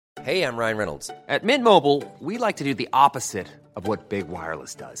Hey, I'm Ryan Reynolds. At Mint Mobile, we like to do the opposite of what Big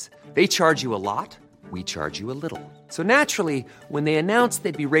Wireless does. They charge you a lot, we charge you a little. So naturally, when they announced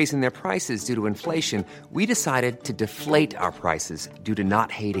they'd be raising their prices due to inflation, we decided to deflate our prices due to not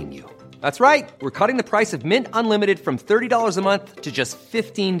hating you. That's right. We're cutting the price of Mint Unlimited from $30 a month to just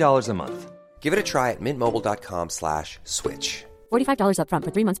 $15 a month. Give it a try at mintmobile.com/switch. $45 up front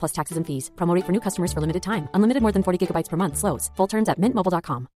for 3 months plus taxes and fees. Promo rate for new customers for limited time. Unlimited more than 40 gigabytes per month. Slows full terms at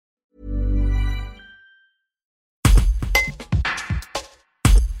mintmobile.com.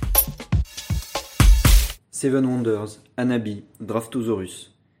 Seven Wonders, Hanabi,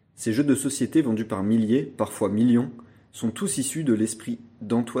 Draftosaurus. Ces jeux de société vendus par milliers, parfois millions, sont tous issus de l'esprit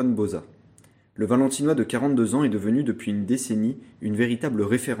d'Antoine Boza. Le Valentinois de 42 ans est devenu depuis une décennie une véritable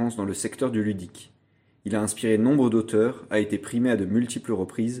référence dans le secteur du ludique. Il a inspiré nombre d'auteurs, a été primé à de multiples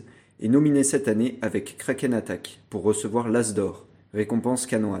reprises et nominé cette année avec Kraken Attack pour recevoir l'As d'or, récompense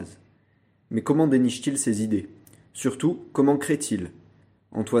cannoise. Mais comment déniche-t-il ses idées ? Surtout, comment crée-t-il ?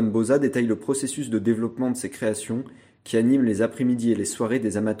 Antoine Boza détaille le processus de développement de ses créations qui anime les après-midi et les soirées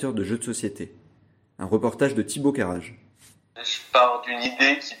des amateurs de jeux de société. Un reportage de Thibaut Carrage. Je pars d'une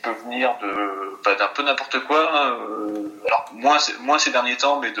idée qui peut venir d'un peu n'importe quoi. Alors moins ces derniers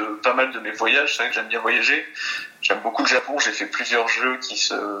temps, mais de pas mal de mes voyages. C'est vrai que j'aime bien voyager. J'aime beaucoup le Japon. J'ai fait plusieurs jeux qui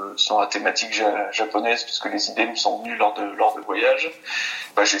sont à thématique japonaise puisque les idées me sont venues lors de voyages.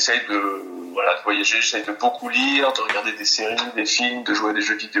 J'essaye de voyager. J'essaye de beaucoup lire, de regarder des séries, des films, de jouer à des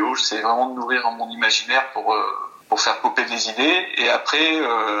jeux vidéo. J'essaie vraiment de nourrir mon imaginaire pour faire popper des idées. Et après,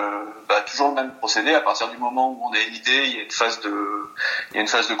 toujours le même procédé. À partir du moment où on a une idée, il y a une phase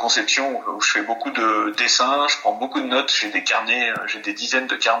de conception où je fais beaucoup de dessins, je prends beaucoup de notes. J'ai des carnets, j'ai des dizaines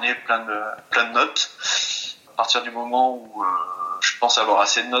de carnets plein de notes. À partir du moment où je pense avoir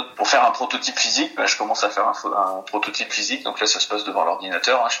assez de notes pour faire un prototype physique, je commence à faire un prototype physique. Donc là, ça se passe devant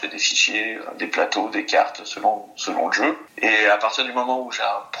l'ordinateur. Je fais des fichiers, des plateaux, des cartes selon le jeu. Et à partir du moment où j'ai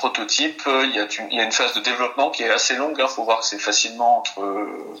un prototype, il y a une phase de développement qui est assez longue. Faut voir que c'est facilement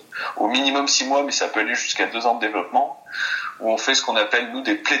au minimum 6 mois, mais ça peut aller jusqu'à 2 ans de développement, où on fait ce qu'on appelle, nous,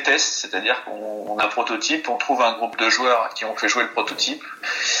 des playtests, c'est-à-dire qu'on a un prototype, on trouve un groupe de joueurs à qui on fait jouer le prototype.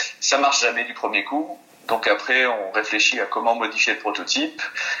 Ça marche jamais du premier coup. Donc après, on réfléchit à comment modifier le prototype,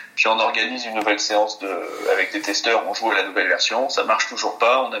 puis on organise une nouvelle séance avec des testeurs, on joue à la nouvelle version, ça marche toujours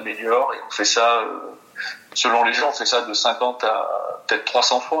pas, on améliore, et on fait ça, selon les jeux, on fait ça de 50 à peut-être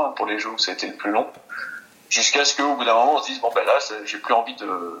 300 fois, pour les jeux où ça a été le plus long, jusqu'à ce qu'au bout d'un moment, on se dise, là, j'ai plus envie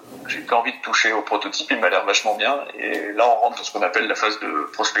de toucher au prototype, il m'a l'air vachement bien, et là, on rentre dans ce qu'on appelle la phase de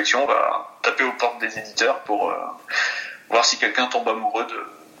prospection, on va taper aux portes des éditeurs pour voir si quelqu'un tombe amoureux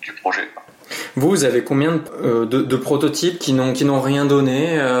du projet. Vous avez combien de prototypes qui n'ont rien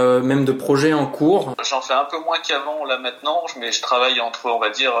donné, même de projets en cours ? J'en fais un peu moins qu'avant là maintenant, mais je travaille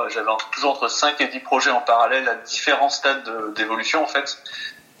toujours entre 5 et 10 projets en parallèle à différents stades d'évolution en fait.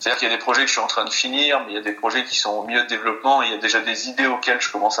 C'est-à-dire qu'il y a des projets que je suis en train de finir, mais il y a des projets qui sont au milieu de développement et il y a déjà des idées auxquelles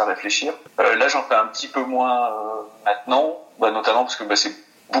je commence à réfléchir. Là, j'en fais un petit peu moins maintenant, notamment parce que c'est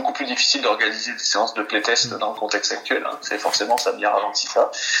beaucoup plus difficile d'organiser des séances de playtest dans le contexte actuel. C'est forcément, ça a bien ralenti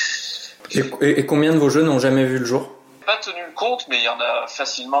ça. Et combien de vos jeux n'ont jamais vu le jour ? Pas tenu le compte, mais il y en a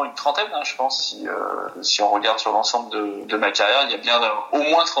facilement une trentaine, je pense. Si on regarde sur l'ensemble de ma carrière, il y a bien au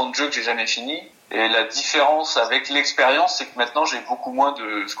moins 30 jeux que j'ai jamais finis. Et la différence avec l'expérience, c'est que maintenant j'ai beaucoup moins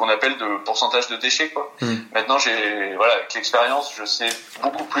de ce qu'on appelle de pourcentage de déchets, quoi. Maintenant avec l'expérience, je sais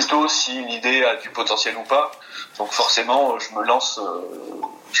beaucoup plus tôt si l'idée a du potentiel ou pas. Donc forcément, je me lance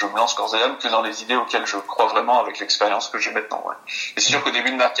corps et âme que dans les idées auxquelles je crois vraiment avec l'expérience que j'ai maintenant. Ouais. Et c'est sûr qu'au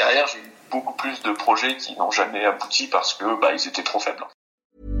début de ma carrière, j'ai eu beaucoup plus de projets qui n'ont jamais abouti parce que ils étaient trop faibles.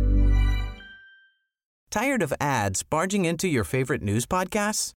 Tired of ads barging into your favorite news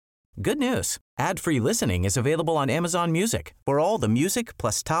podcasts? Good news. Ad-free listening is available on Amazon Music for all the music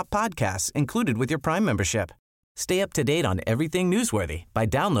plus top podcasts included with your Prime membership. Stay up to date on everything newsworthy by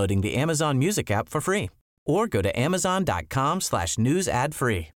downloading the Amazon Music app for free or go to amazon.com/news ad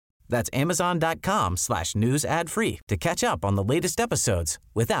free. That's amazon.com/news ad free to catch up on the latest episodes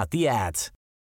without the ads.